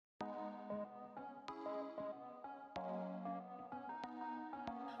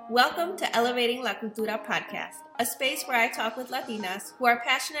Welcome to Elevating La Cultura podcast, a space where I talk with Latinas who are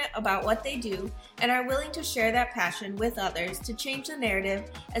passionate about what they do and are willing to share that passion with others to change the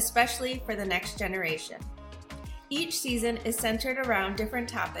narrative, especially for the next generation. Each season is centered around different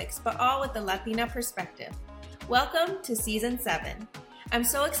topics, but all with a Latina perspective. Welcome to Season 7. I'm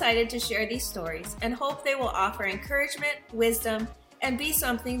so excited to share these stories and hope they will offer encouragement, wisdom, and be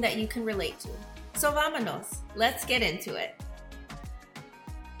something that you can relate to. So vámonos, let's get into it.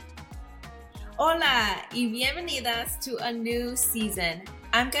 Hola y bienvenidas to a new season.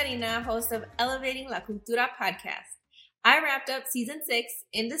 I'm Karina, host of Elevating La Cultura podcast. I wrapped up season 6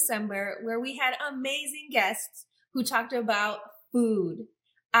 in December where we had amazing guests who talked about food.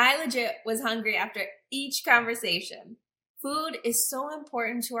 I legit was hungry after each conversation. Food is so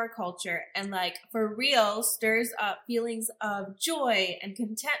important to our culture and for real stirs up feelings of joy and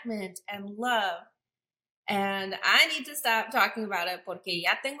contentment and love. And I need to stop talking about it porque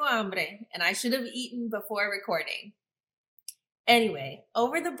ya tengo hambre and I should have eaten before recording. Anyway,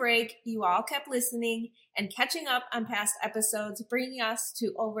 over the break, you all kept listening and catching up on past episodes, bringing us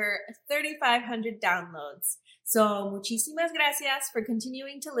to over 3,500 downloads. So muchísimas gracias for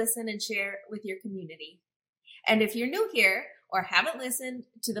continuing to listen and share with your community. And if you're new here or haven't listened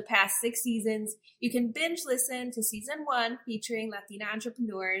to the past 6 seasons, you can binge listen to Season 1 featuring Latina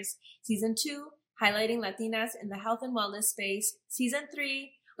entrepreneurs, Season 2 highlighting Latinas in the health and wellness space, Season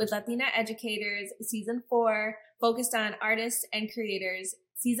 3 with Latina educators, Season 4 focused on artists and creators,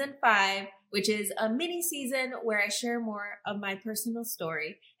 Season 5, which is a mini season where I share more of my personal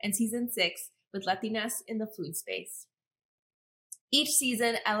story, and Season 6 with Latinas in the food space. Each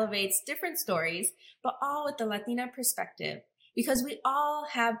season elevates different stories, but all with the Latina perspective, because we all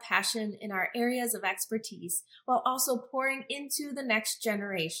have passion in our areas of expertise while also pouring into the next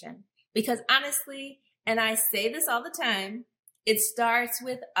generation. Because honestly, and I say this all the time, it starts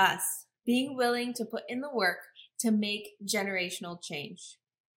with us being willing to put in the work to make generational change.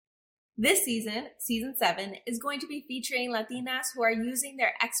 This season, Season 7, is going to be featuring Latinas who are using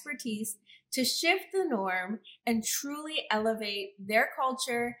their expertise to shift the norm and truly elevate their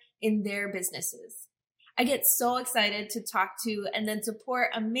culture in their businesses. I get so excited to talk to and then support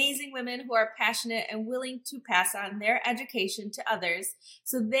amazing women who are passionate and willing to pass on their education to others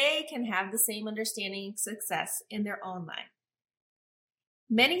so they can have the same understanding and success in their own life.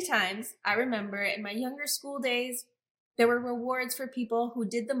 Many times, I remember in my younger school days, there were rewards for people who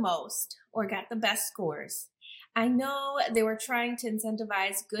did the most or got the best scores. I know they were trying to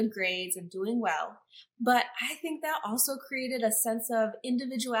incentivize good grades and doing well, but I think that also created a sense of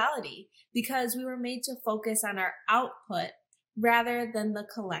individuality because we were made to focus on our output rather than the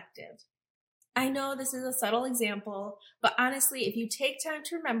collective. I know this is a subtle example, but honestly, if you take time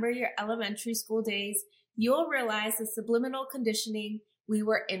to remember your elementary school days, you'll realize the subliminal conditioning we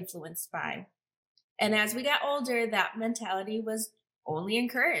were influenced by. And as we got older, that mentality was only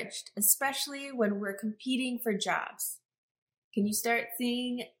encouraged, especially when we're competing for jobs. Can you start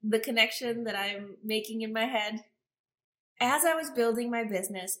seeing the connection that I'm making in my head? As I was building my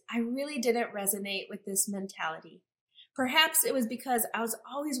business, I really didn't resonate with this mentality. Perhaps it was because I was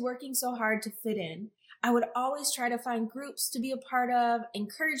always working so hard to fit in. I would always try to find groups to be a part of,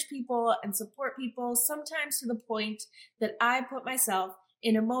 encourage people, and support people, sometimes to the point that I put myself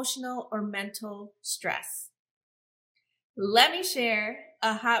in emotional or mental stress. Let me share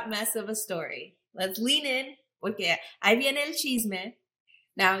a hot mess of a story. Let's lean in, porque ahí viene el chisme.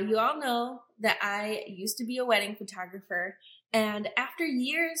 Now, you all know that I used to be a wedding photographer, and after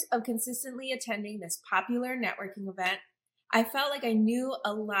years of consistently attending this popular networking event, I felt like I knew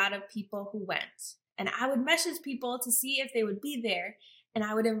a lot of people who went. And I would message people to see if they would be there, and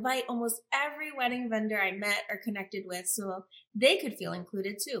I would invite almost every wedding vendor I met or connected with so they could feel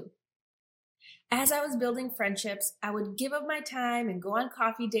included too. As I was building friendships, I would give up my time and go on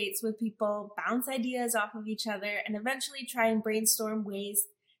coffee dates with people, bounce ideas off of each other, and eventually try and brainstorm ways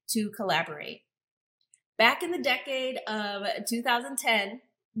to collaborate. Back in the decade of 2010,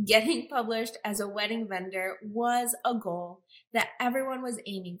 getting published as a wedding vendor was a goal that everyone was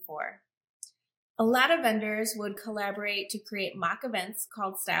aiming for. A lot of vendors would collaborate to create mock events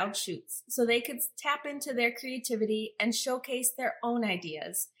called styled shoots so they could tap into their creativity and showcase their own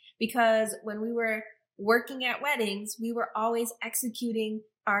ideas. Because when we were working at weddings, we were always executing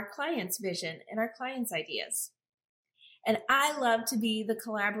our client's vision and our client's ideas. And I love to be the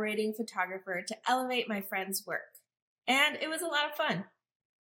collaborating photographer to elevate my friends' work. And it was a lot of fun.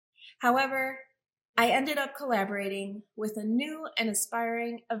 However, I ended up collaborating with a new and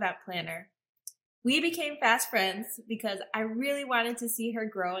aspiring event planner. We became fast friends because I really wanted to see her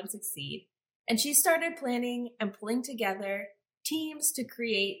grow and succeed. And she started planning and pulling together teams to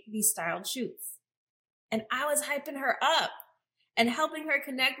create these styled shoots. And I was hyping her up and helping her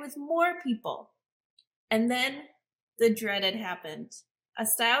connect with more people. And then the dreaded happened. A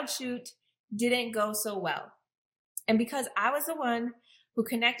styled shoot didn't go so well. And because I was the one who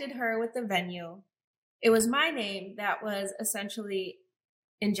connected her with the venue, it was my name that was essentially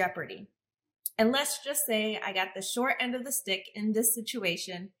in jeopardy. And let's just say I got the short end of the stick in this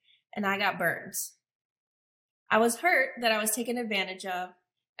situation and I got burned. I was hurt that I was taken advantage of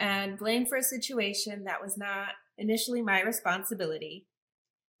and blamed for a situation that was not initially my responsibility.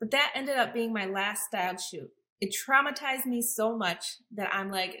 But that ended up being my last styled shoot. It traumatized me so much that I'm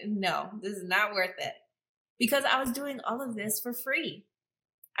like, no, this is not worth it. Because I was doing all of this for free.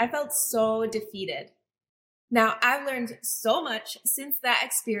 I felt so defeated. Now, I've learned so much since that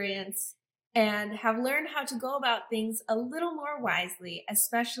experience and have learned how to go about things a little more wisely,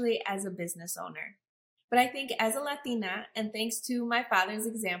 especially as a business owner. But I think as a Latina, and thanks to my father's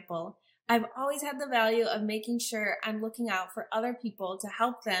example, I've always had the value of making sure I'm looking out for other people to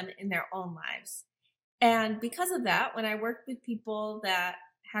help them in their own lives. And because of that, when I worked with people that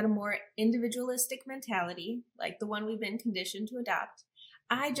had a more individualistic mentality, like the one we've been conditioned to adopt,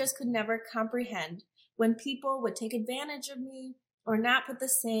 I just could never comprehend when people would take advantage of me or not put the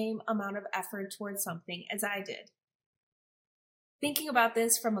same amount of effort towards something as I did. Thinking about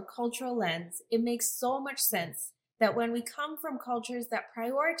this from a cultural lens, it makes so much sense that when we come from cultures that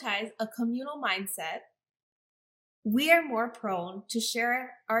prioritize a communal mindset, we are more prone to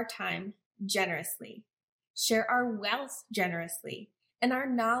share our time generously, share our wealth generously, and our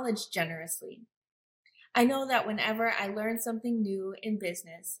knowledge generously. I know that whenever I learn something new in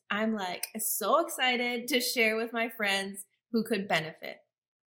business, I'm like so excited to share with my friends who could benefit.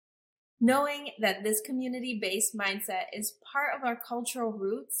 Knowing that this community-based mindset is part of our cultural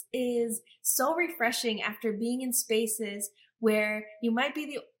roots is so refreshing after being in spaces where you might be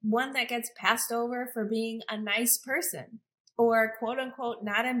the one that gets passed over for being a nice person or quote unquote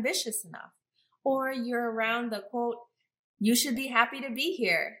not ambitious enough, or you're around the quote, you should be happy to be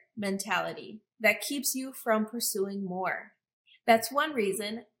here mentality that keeps you from pursuing more. That's one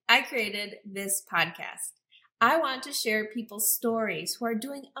reason I created this podcast. I want to share people's stories who are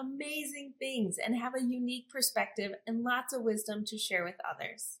doing amazing things and have a unique perspective and lots of wisdom to share with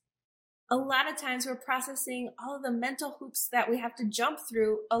others. A lot of times we're processing all of the mental hoops that we have to jump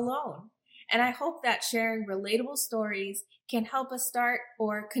through alone. And I hope that sharing relatable stories can help us start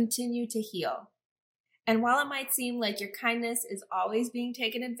or continue to heal. And while it might seem like your kindness is always being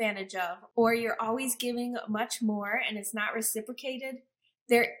taken advantage of, or you're always giving much more and it's not reciprocated,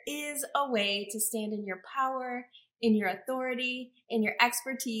 there is a way to stand in your power, in your authority, in your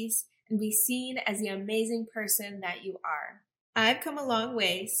expertise, and be seen as the amazing person that you are. I've come a long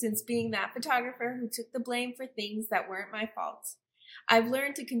way since being that photographer who took the blame for things that weren't my fault. I've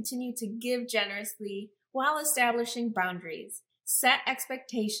learned to continue to give generously while establishing boundaries, set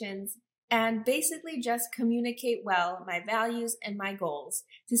expectations, and basically just communicate well my values and my goals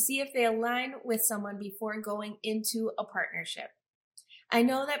to see if they align with someone before going into a partnership. I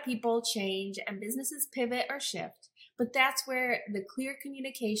know that people change and businesses pivot or shift, but that's where the clear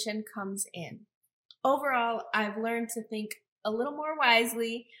communication comes in. Overall, I've learned to think a little more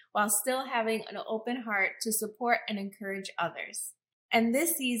wisely while still having an open heart to support and encourage others. And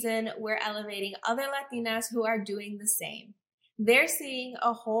this season, we're elevating other Latinas who are doing the same. They're seeing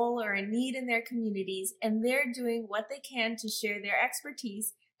a hole or a need in their communities, and they're doing what they can to share their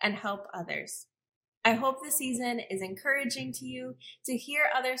expertise and help others. I hope this season is encouraging to you to hear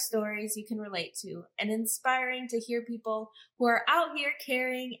other stories you can relate to and inspiring to hear people who are out here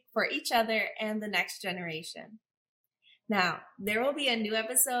caring for each other and the next generation. Now, there will be a new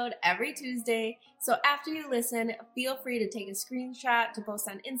episode every Tuesday, so after you listen, feel free to take a screenshot to post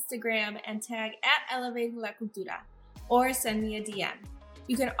on Instagram and tag @ElevatingLaCultura or send me a DM.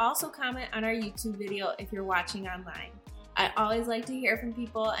 You can also comment on our YouTube video if you're watching online. I always like to hear from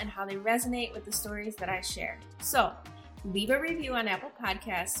people and how they resonate with the stories that I share. So leave a review on Apple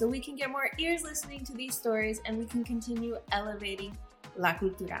Podcasts so we can get more ears listening to these stories and we can continue elevating La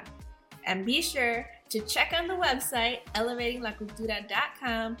Cultura. And be sure to check on the website,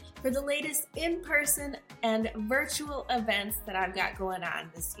 elevatinglacultura.com, for the latest in-person and virtual events that I've got going on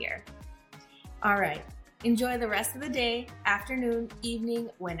this year. All right. Enjoy the rest of the day, afternoon, evening,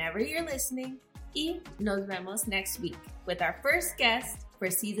 whenever you're listening. Y nos vemos next week with our first guest for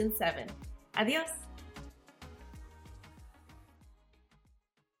Season 7. Adios.